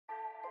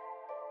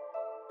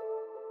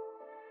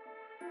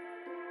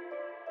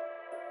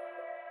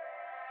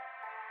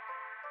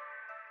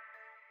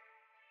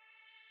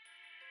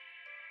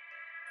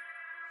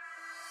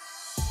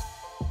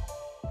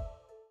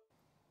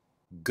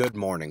Good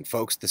morning,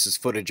 folks. This is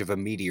footage of a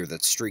meteor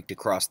that streaked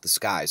across the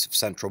skies of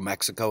central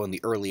Mexico in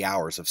the early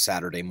hours of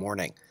Saturday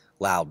morning.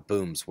 Loud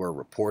booms were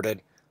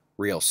reported.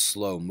 Real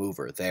slow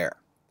mover there.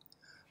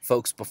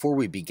 Folks, before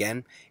we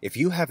begin, if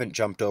you haven't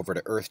jumped over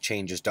to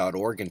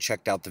earthchanges.org and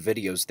checked out the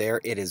videos there,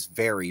 it is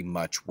very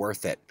much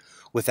worth it.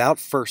 Without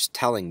first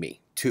telling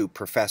me, two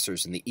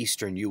professors in the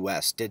eastern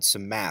U.S. did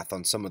some math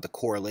on some of the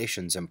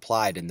correlations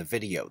implied in the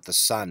video, the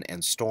sun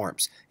and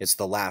storms. It's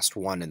the last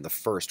one in the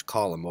first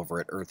column over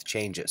at Earth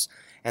Changes.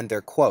 And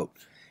their quote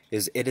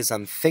is, "It is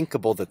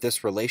unthinkable that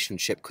this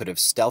relationship could have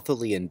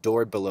stealthily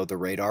endured below the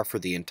radar for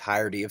the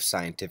entirety of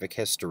scientific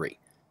history."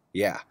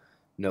 Yeah,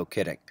 no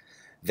kidding.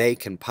 They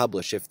can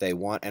publish if they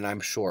want, and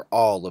I'm sure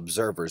all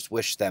observers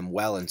wish them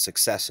well and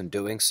success in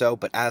doing so,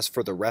 but as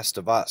for the rest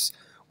of us,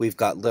 we've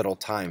got little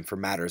time for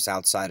matters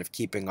outside of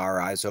keeping our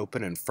eyes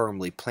open and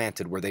firmly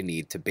planted where they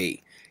need to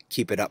be.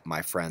 Keep it up,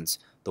 my friends.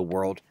 The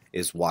world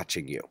is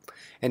watching you.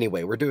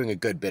 Anyway, we're doing a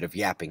good bit of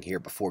yapping here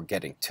before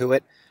getting to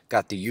it.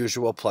 Got the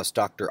usual plus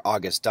Dr.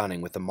 August Dunning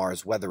with the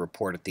Mars weather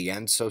report at the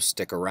end, so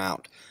stick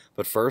around.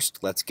 But first,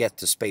 let's get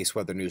to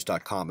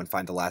spaceweathernews.com and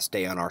find the last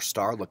day on our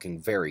star looking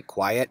very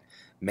quiet.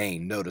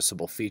 Main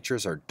noticeable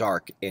features are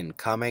dark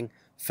incoming,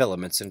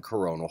 filaments, and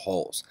coronal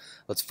holes.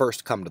 Let's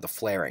first come to the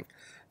flaring.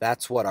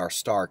 That's what our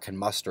star can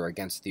muster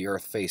against the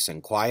Earth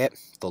facing quiet.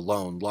 The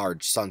lone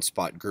large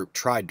sunspot group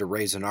tried to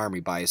raise an army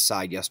by his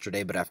side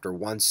yesterday, but after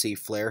one C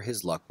flare,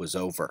 his luck was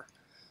over.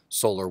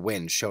 Solar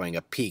wind showing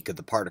a peak of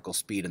the particle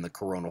speed in the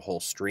coronal hole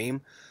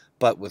stream,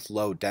 but with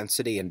low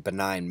density and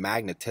benign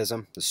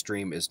magnetism, the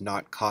stream is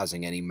not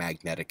causing any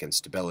magnetic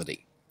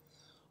instability.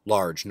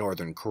 Large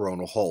northern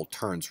coronal hole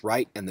turns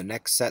right, and the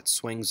next set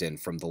swings in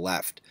from the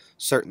left.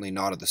 Certainly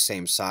not of the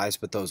same size,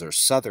 but those are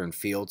southern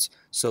fields,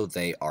 so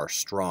they are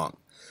strong.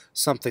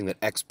 Something that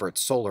expert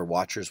solar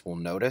watchers will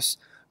notice: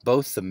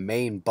 both the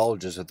main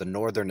bulges of the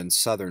northern and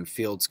southern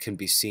fields can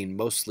be seen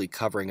mostly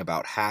covering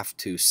about half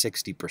to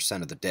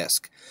 60% of the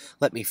disk.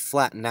 Let me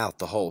flatten out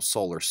the whole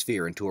solar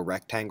sphere into a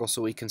rectangle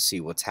so we can see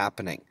what's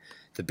happening.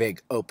 The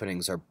big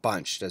openings are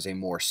bunched as a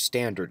more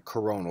standard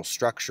coronal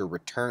structure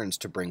returns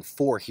to bring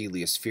 4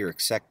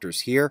 heliospheric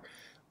sectors here.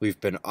 We've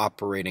been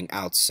operating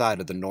outside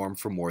of the norm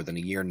for more than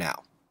a year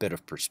now. Bit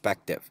of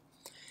perspective.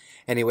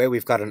 Anyway,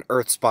 we've got an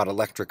Earth spot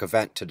electric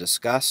event to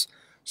discuss.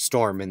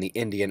 Storm in the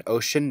Indian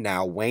Ocean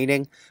now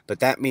waning, but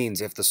that means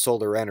if the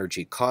solar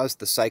energy caused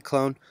the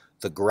cyclone,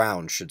 the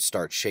ground should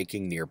start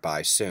shaking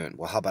nearby soon.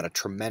 Well, how about a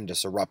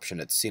tremendous eruption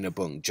at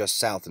Sinabung, just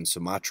south in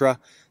Sumatra?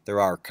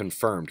 There are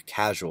confirmed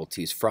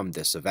casualties from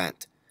this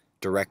event,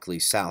 directly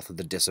south of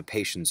the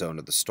dissipation zone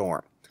of the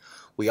storm.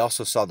 We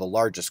also saw the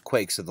largest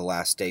quakes of the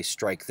last day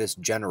strike this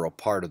general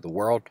part of the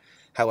world.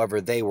 However,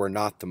 they were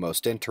not the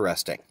most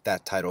interesting.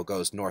 That title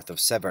goes north of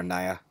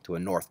Severnaya to a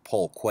North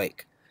Pole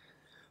quake.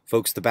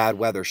 Folks, the bad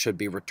weather should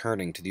be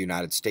returning to the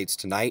United States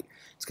tonight.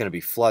 It's going to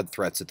be flood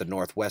threats at the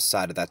northwest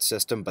side of that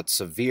system, but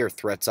severe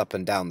threats up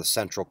and down the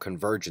central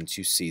convergence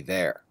you see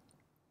there.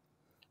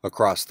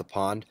 Across the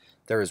pond,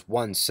 there is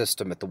one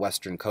system at the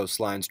western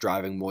coastlines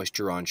driving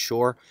moisture on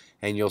shore,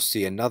 and you'll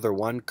see another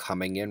one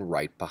coming in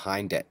right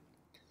behind it.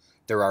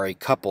 There are a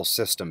couple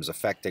systems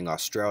affecting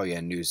Australia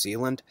and New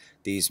Zealand.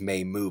 These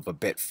may move a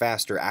bit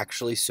faster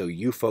actually, so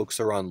you folks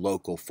are on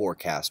local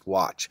forecast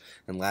watch.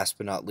 And last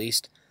but not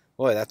least,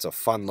 boy, that's a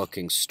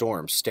fun-looking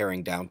storm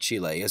staring down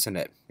Chile, isn't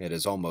it? It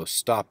has almost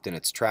stopped in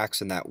its tracks,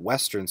 and that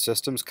western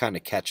system's kind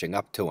of catching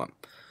up to him.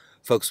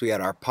 Folks, we had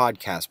our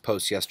podcast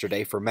post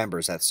yesterday for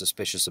members at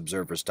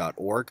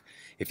suspiciousobservers.org.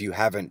 If you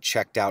haven't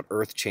checked out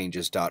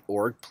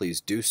earthchanges.org,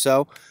 please do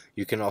so.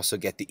 You can also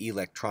get the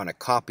electronic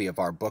copy of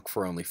our book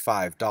for only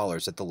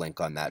 $5 at the link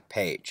on that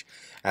page.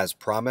 As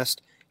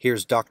promised,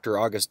 here's Dr.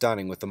 August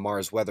Dunning with the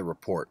Mars weather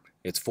report.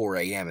 It's 4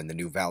 a.m. in the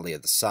new Valley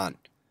of the Sun.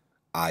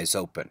 Eyes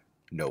open,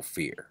 no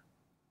fear.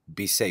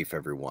 Be safe,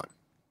 everyone.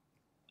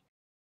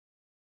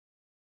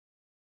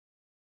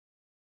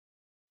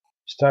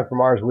 It's time for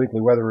Mars Weekly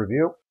Weather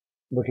Review.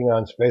 Looking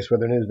on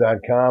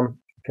spaceweathernews.com,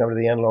 come to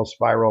the end of the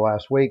spiral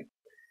last week.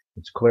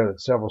 It's clear that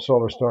several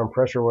solar storm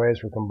pressure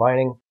waves were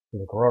combining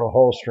with a coronal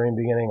hole stream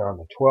beginning on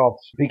the 12th,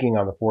 peaking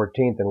on the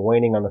 14th, and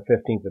waning on the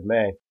 15th of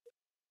May.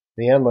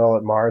 The NLIL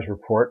at Mars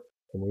report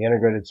from the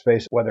Integrated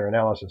Space Weather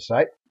Analysis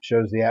Site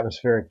shows the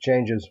atmospheric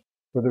changes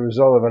were the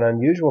result of an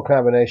unusual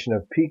combination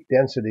of peak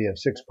density of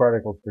 6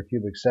 particles per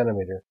cubic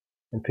centimeter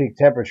and peak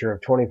temperature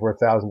of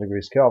 24,000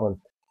 degrees Kelvin,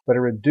 but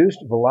a reduced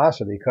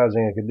velocity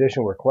causing a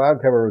condition where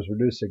cloud cover was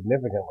reduced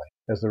significantly,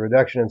 as the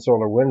reduction in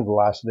solar wind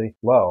velocity,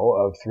 low,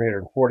 of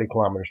 340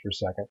 kilometers per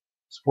second,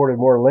 supported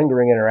more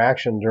lingering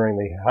interaction during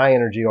the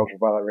high-energy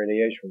ultraviolet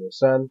radiation from the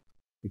sun,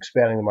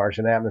 expanding the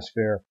Martian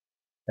atmosphere,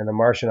 and the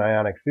Martian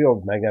ionic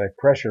field magnetic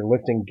pressure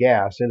lifting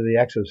gas into the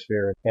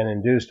exosphere and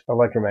induced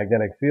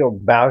electromagnetic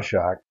field bow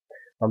shock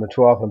on the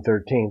 12th and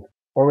 13th,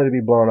 only to be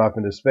blown up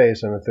into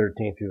space on the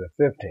 13th through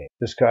the 15th.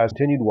 This caused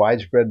continued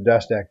widespread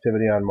dust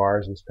activity on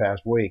Mars this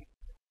past week.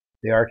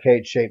 The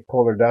arcade-shaped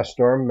polar dust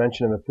storm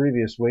mentioned in the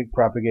previous week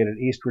propagated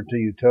eastward to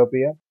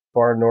Utopia,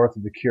 far north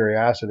of the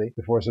Curiosity,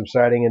 before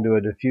subsiding into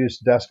a diffuse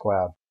dust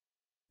cloud.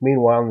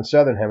 Meanwhile, in the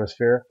southern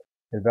hemisphere,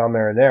 in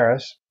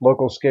Valmaraneris,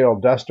 local-scale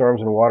dust storms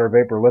and water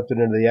vapor lifted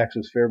into the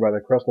exosphere by the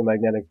crustal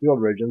magnetic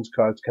field regions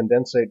caused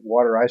condensate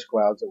water ice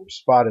clouds that were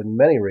spotted in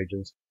many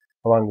regions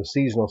along the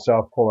seasonal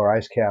south polar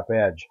ice cap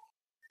edge.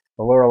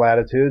 The lower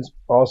latitudes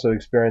also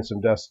experienced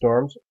some dust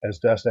storms as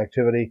dust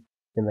activity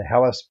in the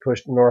Hellas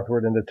pushed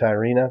northward into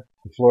Tyrrhena.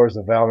 The floors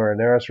of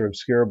Valmaraneris were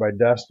obscured by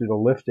dust due to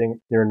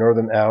lifting near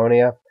northern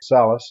Ionia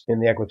Salis. In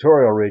the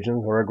equatorial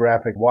regions,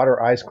 orographic water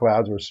ice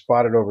clouds were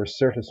spotted over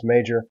Syrtis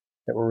Major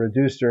that were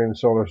reduced during the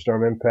solar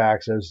storm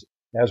impacts,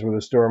 as were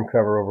the storm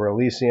cover over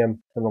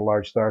Elysium and the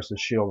large Tharsis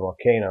Shield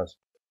volcanoes.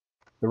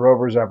 The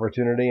rovers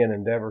Opportunity and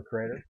Endeavour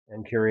Crater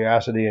and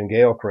Curiosity and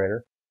Gale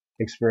Crater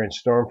experienced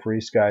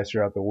storm-free skies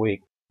throughout the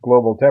week.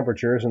 Global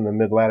temperatures in the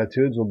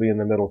mid-latitudes will be in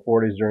the middle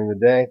 40s during the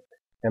day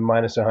and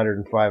minus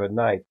 105 at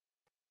night,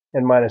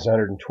 and minus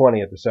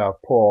 120 at the South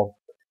Pole.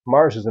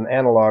 Mars is an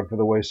analog for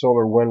the way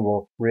solar wind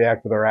will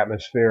react with our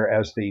atmosphere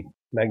as the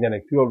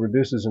magnetic field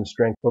reduces in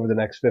strength over the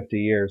next 50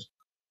 years.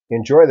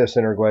 Enjoy this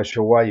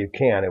interglacial while you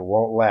can. It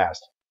won't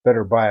last.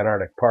 Better buy an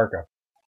Arctic parka.